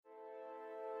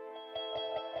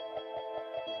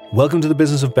Welcome to the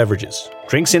Business of Beverages,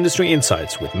 drinks industry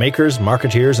insights with makers,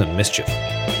 marketeers, and mischief.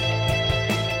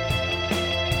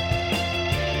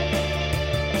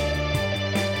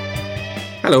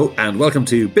 Hello and welcome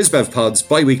to BizBev Pod's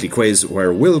bi-weekly quiz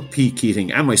where Will P. Keating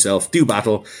and myself do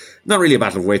battle. Not really a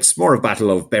battle of wits, more a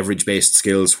battle of beverage-based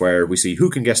skills where we see who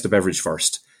can guess the beverage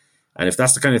first. And if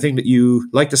that's the kind of thing that you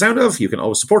like the sound of, you can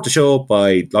always support the show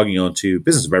by logging on to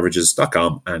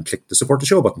businessofbeverages.com and click the support the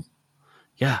show button.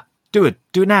 Yeah, do it.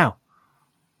 Do it now.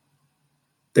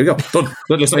 There you go. Done.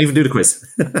 Let's not even do the quiz.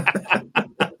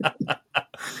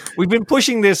 We've been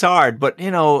pushing this hard, but,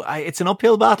 it's an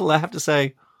uphill battle, I have to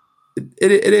say.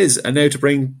 It is. And now to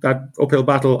bring that uphill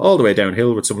battle all the way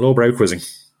downhill with some lowbrow quizzing.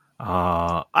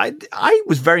 I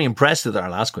was very impressed with our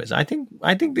last quiz. I think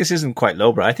this isn't quite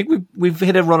lowbrow. I think we've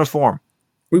hit a run of form.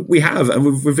 We have, and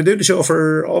we've been doing the show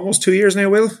for almost 2 years now,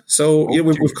 Will. So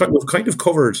we've kind of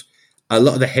covered a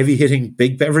lot of the heavy hitting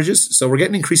big beverages. So we're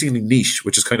getting increasingly niche,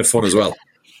 which is kind of fun as well.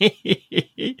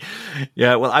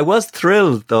 Yeah, well, I was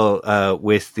thrilled though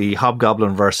with the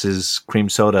Hobgoblin versus Cream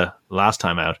Soda last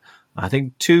time out. I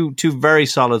think two very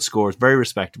solid scores, very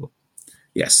respectable.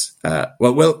 Yes.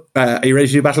 Will, are you ready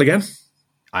to do battle again?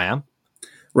 I am.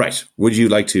 Right. Would you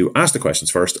like to ask the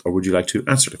questions first, or would you like to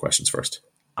answer the questions first?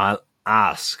 I'll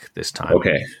ask this time.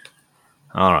 Okay.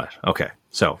 All right. Okay.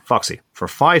 So, Foxy, for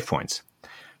 5 points.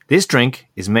 This drink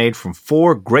is made from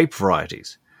 4 grape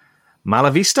varieties: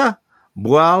 Malavista,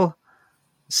 Boal,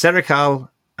 Serical,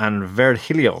 and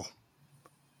Verdillo,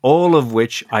 all of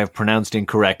which I have pronounced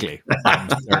incorrectly. I'm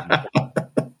certain.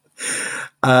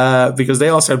 Because they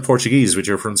all sound Portuguese with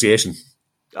your pronunciation.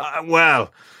 How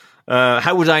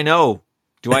would I know?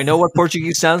 Do I know what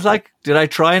Portuguese sounds like? Did I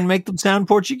try and make them sound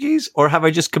Portuguese? Or have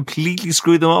I just completely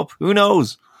screwed them up? Who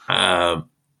knows? I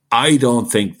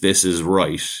don't think this is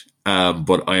right,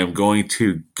 but I am going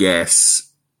to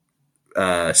guess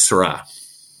Syrah.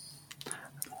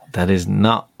 That is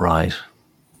not right.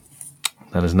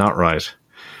 That is not right.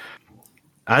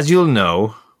 As you'll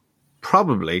know,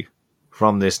 probably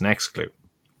from this next clue.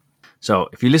 So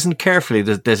if you listen carefully,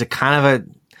 there's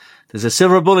a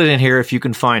silver bullet in here if you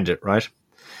can find it, right?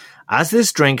 As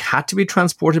this drink had to be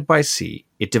transported by sea,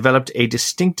 it developed a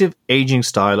distinctive aging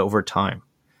style over time.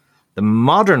 The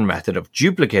modern method of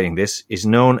duplicating this is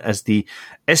known as the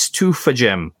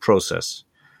estufagem process,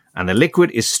 and the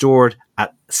liquid is stored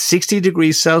at 60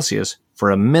 degrees Celsius for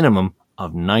a minimum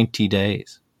of 90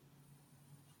 days.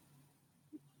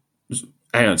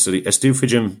 Hang on, so the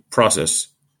estufagem process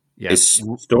is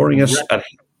storing it at...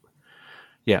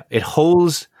 Yeah, it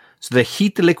holds... So they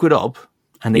heat the liquid up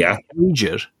and they age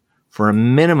it for a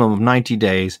minimum of 90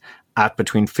 days at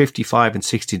between 55 and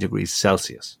 60 degrees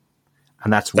Celsius.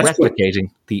 And that's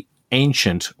replicating the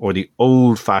ancient or the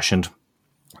old-fashioned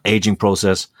aging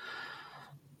process.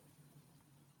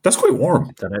 That's quite warm.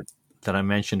 That I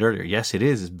mentioned earlier. Yes, it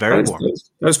is. It's very warm.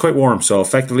 That's quite warm. So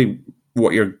effectively,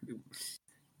 what you're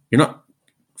not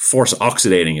force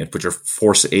oxidating it, but you're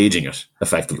force aging it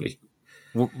effectively.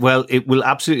 Well, it will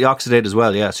absolutely oxidate as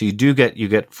well. Yeah. So you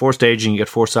get forced aging, you get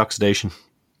forced oxidation.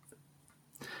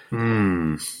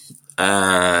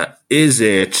 Is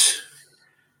it?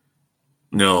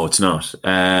 No, it's not.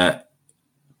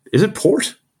 Is it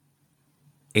port?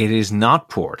 It is not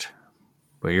port,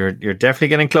 but you're definitely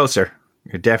getting closer.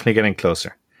 You're definitely getting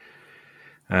closer.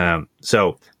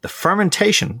 So the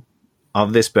fermentation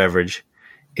of this beverage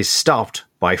is stopped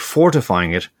by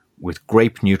fortifying it with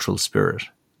grape neutral spirit.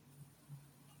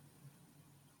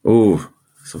 Oh,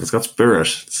 so if it's got spirit,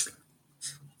 it's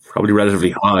probably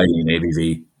relatively high in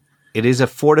ABV. It is a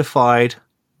fortified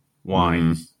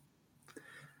wine.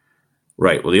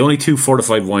 Right. Well, the only 2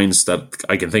 fortified wines that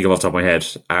I can think of off the top of my head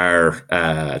are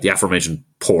the aforementioned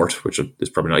port, which is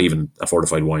probably not even a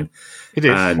fortified wine. It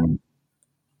is. And,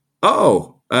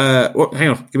 hang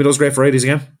on. Give me those grape varieties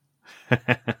again.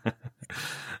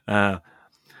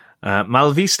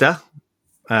 Malvista,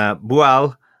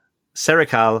 Boal,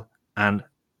 Serical, and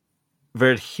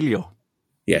Verdillo.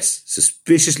 Yes.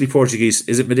 Suspiciously Portuguese.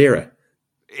 Is it Madeira?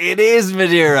 It is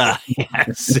Madeira.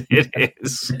 Yes, it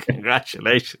is.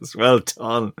 Congratulations. Well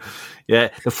done. Yeah.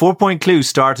 The 4-point clue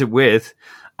started with,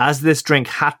 as this drink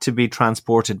had to be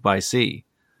transported by sea.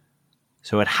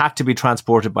 So it had to be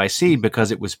transported by sea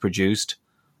because it was produced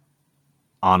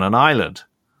on an island.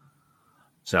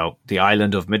 So the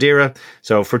island of Madeira.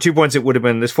 So for 2 points, it would have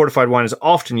been, this fortified wine is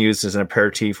often used as an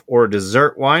aperitif or a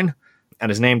dessert wine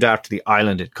and is named after the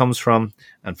island it comes from.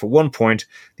 And for 1 point,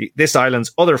 this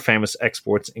island's other famous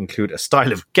exports include a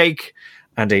style of cake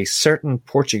and a certain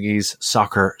Portuguese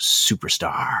soccer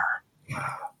superstar.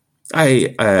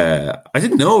 I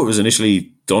didn't know it was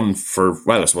initially done for.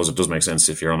 Well, I suppose it does make sense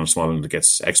if you're on a small island that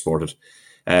gets exported.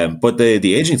 But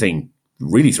the aging thing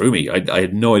really threw me. I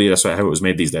had no idea that's how it was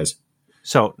made these days.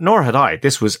 So, nor had I.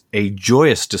 This was a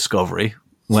joyous discovery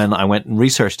when I went and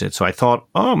researched it. So I thought,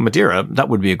 oh, Madeira, that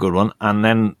would be a good one. And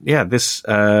then, this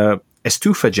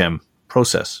estufagem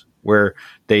process where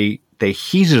they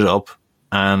heat it up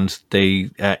and they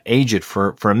age it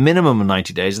for a minimum of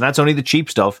 90 days. And that's only the cheap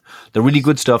stuff. The really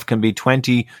good stuff can be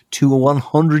 20 to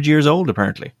 100 years old,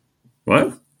 apparently.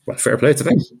 Well, fair play to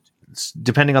them.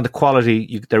 Depending on the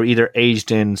quality, they're either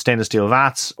aged in stainless steel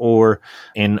vats or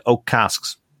in oak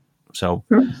casks. So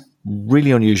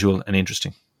really unusual and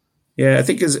interesting. Yeah, I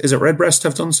think is it Redbreast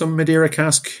have done some Madeira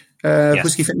cask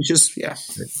whiskey finishes? Yeah.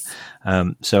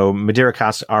 So Madeira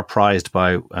casks are prized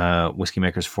by whiskey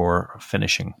makers for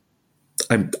finishing.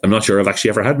 I'm not sure I've actually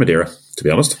ever had Madeira, to be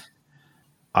honest.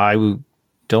 I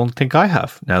don't think I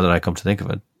have, now that I come to think of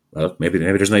it. Well, maybe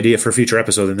there's an idea for a future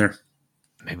episode in there.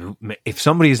 Maybe if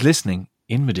somebody is listening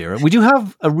in Madeira, we do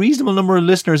have a reasonable number of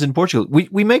listeners in Portugal.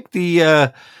 We make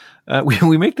the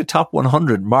we make the top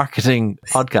 100 marketing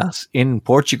podcasts in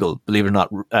Portugal, believe it or not,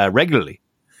 regularly.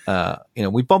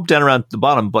 We bump down around the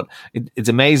bottom, but it's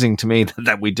amazing to me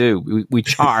that we do. We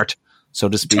chart, so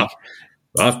to speak.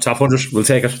 Top 100, we'll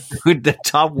take it. With the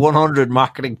top 100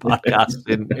 marketing podcasts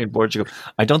in Portugal.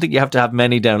 I don't think you have to have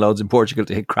many downloads in Portugal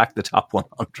to crack the top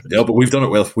 100. No, but we've done it,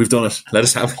 Will. We've done it. Let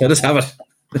us have it.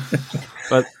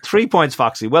 Well, 3 points,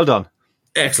 Foxy. Well done.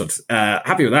 Excellent.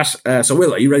 Happy with that. So,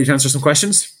 Will, are you ready to answer some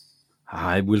questions?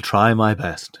 I will try my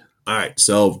best. All right.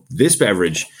 So, this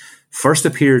beverage first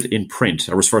appeared in print,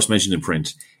 or was first mentioned in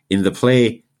print, in the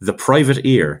play The Private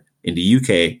Ear in the UK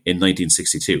in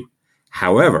 1962.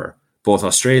 However, both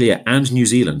Australia and New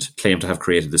Zealand claim to have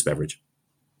created this beverage.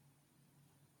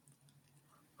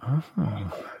 Oh.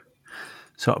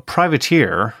 So a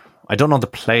privateer, I don't know the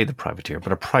play The Privateer,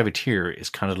 but a privateer is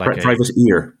kind of like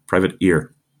Private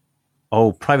ear.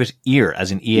 Oh, private ear,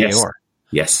 as in E-A-R.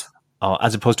 Yes.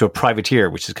 As opposed to a privateer,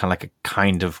 which is kind of like a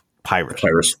kind of pirate.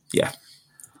 Pirate, yeah.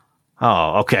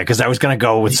 Oh, okay, because I was going to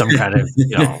go with some kind of,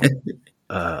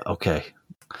 okay.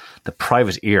 The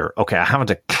private ear. Okay, I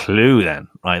haven't a clue then.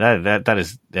 Right, that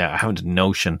is. Yeah, I haven't a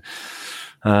notion.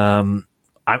 I'm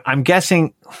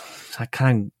guessing I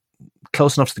kind of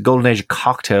close enough to the golden age of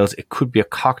cocktails. It could be a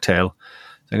cocktail.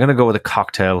 So I'm going to go with a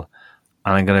cocktail,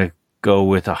 and I'm going to go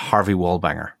with a Harvey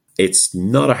Wallbanger. It's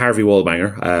not a Harvey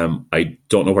Wallbanger. I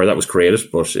don't know where that was created,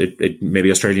 but it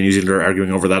maybe Australia and New Zealand are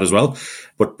arguing over that as well.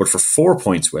 But for 4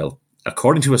 points, Will,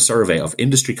 according to a survey of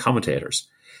industry commentators,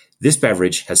 this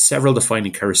beverage has several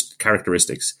defining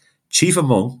characteristics. Chief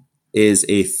among is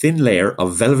a thin layer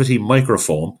of velvety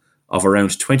microfoam of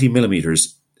around 20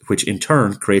 millimeters, which in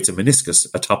turn creates a meniscus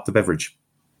atop the beverage.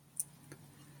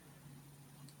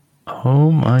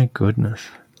 Oh my goodness.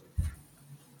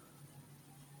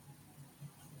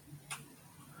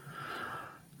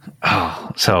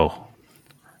 Oh, so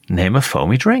name a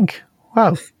foamy drink.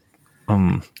 Well,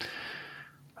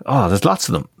 there's lots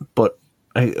of them, but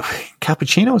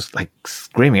cappuccino is like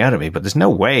screaming out at me, but there's no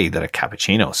way that a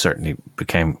cappuccino certainly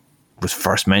was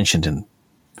first mentioned in,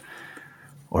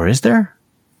 or is there?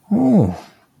 Oh,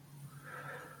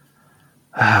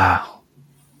 hell,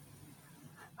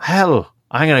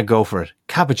 I'm going to go for it.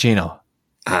 Cappuccino.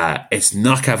 It's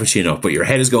not cappuccino, but your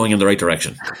head is going in the right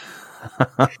direction.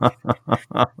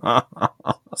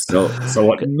 So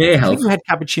what may help? I think we had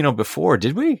cappuccino before,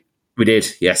 did we? We did,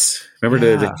 yes.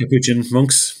 Remember the Capuchin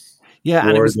monks? Yeah,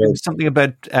 and it was something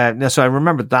about. So I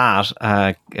remember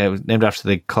that it was named after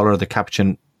the color of the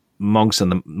Capuchin monks,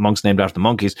 and the monks named after the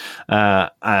monkeys.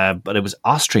 But it was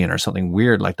Austrian or something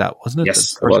weird like that, wasn't it?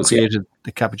 Yes, that first created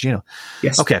the cappuccino.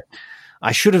 Yes. Okay,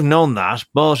 I should have known that,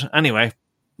 but anyway.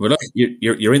 Well, look,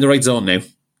 you're in the right zone now.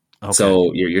 Okay.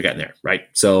 So you're getting there, right?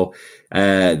 So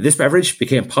this beverage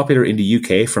became popular in the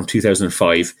UK from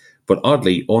 2005, but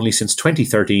oddly only since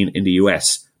 2013 in the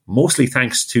US. Mostly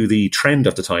thanks to the trend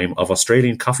at the time of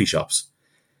Australian coffee shops.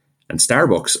 And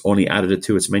Starbucks only added it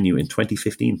to its menu in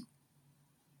 2015.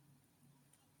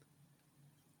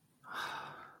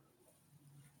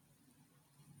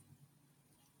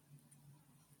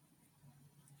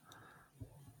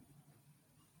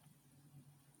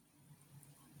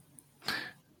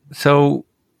 So,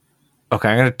 okay,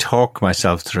 I'm going to talk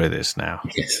myself through this now.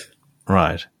 Yes.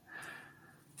 Right.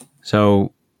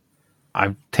 So,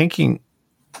 I'm thinking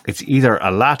it's either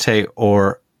a latte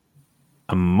or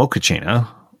a mochaccino,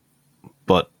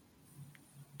 but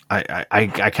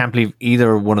I can't believe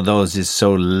either one of those is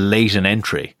so late an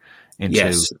entry into.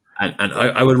 Yes, and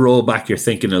I would roll back your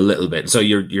thinking a little bit. So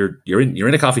you're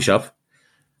in a coffee shop.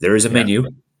 There is a menu.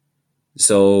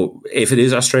 So if it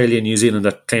is Australia and New Zealand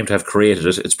that claim to have created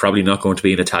it, it's probably not going to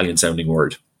be an Italian sounding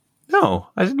word. No,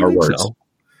 I didn't Or think words. so.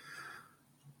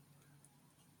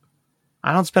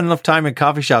 I don't spend enough time in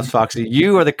coffee shops, Foxy.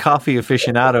 You are the coffee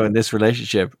aficionado in this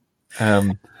relationship.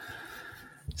 So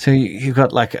you've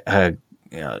got like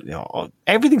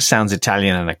everything sounds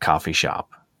Italian in a coffee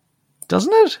shop,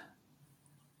 doesn't it?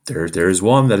 There's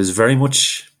one that is very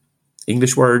much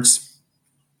English words.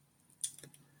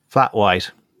 Flat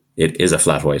white. It is a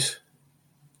flat white.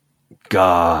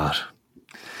 God.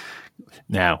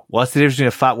 Now, what's the difference between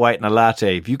a flat white and a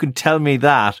latte? If you can tell me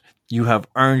that, you have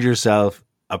earned yourself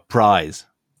a prize.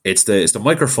 It's the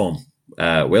microfoam,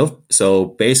 Will. So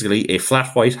basically, a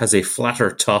flat white has a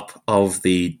flatter top of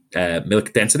the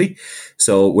milk density.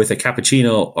 So with a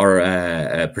cappuccino or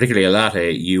particularly a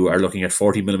latte, you are looking at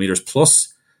 40 millimeters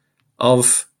plus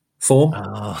of foam.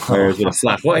 Whereas with a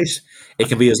flat white, it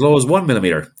can be as low as 1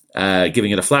 millimeter,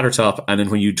 giving it a flatter top. And then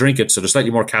when you drink it, so there's slightly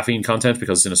more caffeine content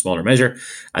because it's in a smaller measure.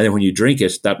 And then when you drink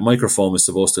it, that microfoam is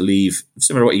supposed to leave,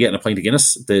 similar to what you get in a pint of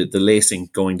Guinness, the lacing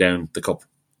going down the cup.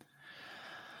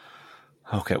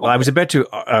 Okay, well, I was about to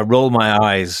roll my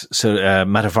eyes, so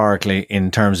metaphorically,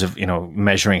 in terms of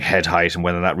measuring head height and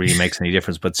whether that really makes any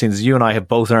difference. But since you and I have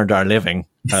both earned our living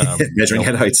measuring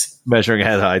head heights,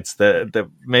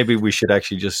 maybe we should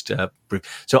actually just.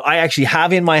 So I actually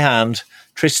have in my hand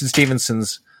Tristan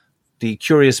Stevenson's "The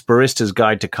Curious Barista's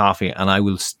Guide to Coffee," and I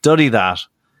will study that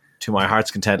to my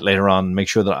heart's content later on and make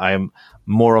sure that I am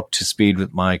more up to speed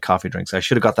with my coffee drinks. I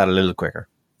should have got that a little quicker.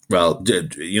 Well,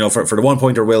 for the 1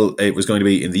 pointer, Will, it was going to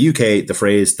be in the UK, the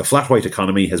phrase "the flat white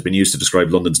economy" has been used to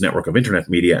describe London's network of internet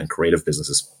media and creative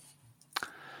businesses.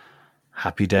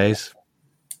 Happy days.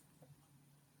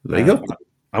 There you go.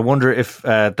 I wonder if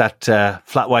that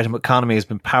flat white economy has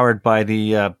been powered by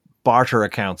the barter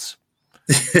accounts.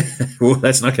 Well,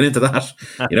 let's not get into that.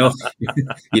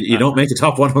 You don't make a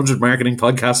top 100 marketing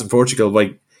podcast in Portugal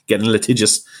by getting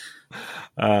litigious.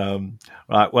 Right.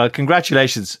 Well,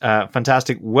 congratulations.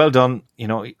 Fantastic. Well done.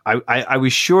 I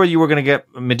was sure you were going to get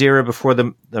Madeira before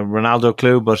the Ronaldo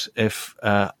clue, but if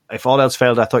all else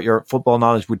failed, I thought your football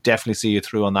knowledge would definitely see you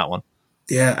through on that one.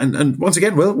 Yeah. And once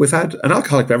again, Will, we've had an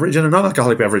alcoholic beverage and a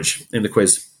non-alcoholic beverage in the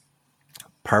quiz.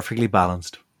 Perfectly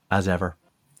balanced, as ever.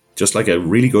 Just like a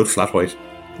really good flat white.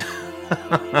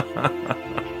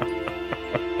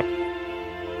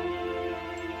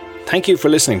 Thank you for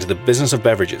listening to The Business of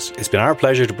Beverages. It's been our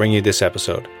pleasure to bring you this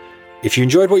episode. If you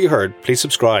enjoyed what you heard, please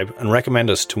subscribe and recommend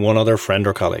us to one other friend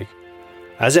or colleague.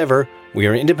 As ever, we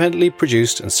are independently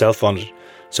produced and self-funded,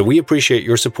 so we appreciate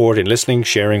your support in listening,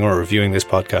 sharing, or reviewing this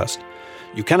podcast.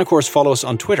 You can, of course, follow us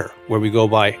on Twitter, where we go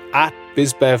by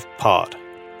 @BizBevPod.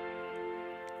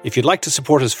 If you'd like to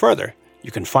support us further,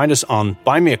 you can find us on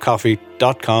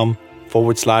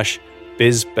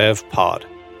buymeacoffee.com/BizBevPod.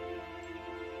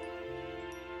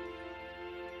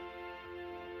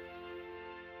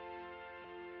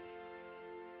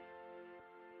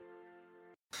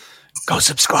 Go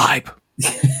subscribe.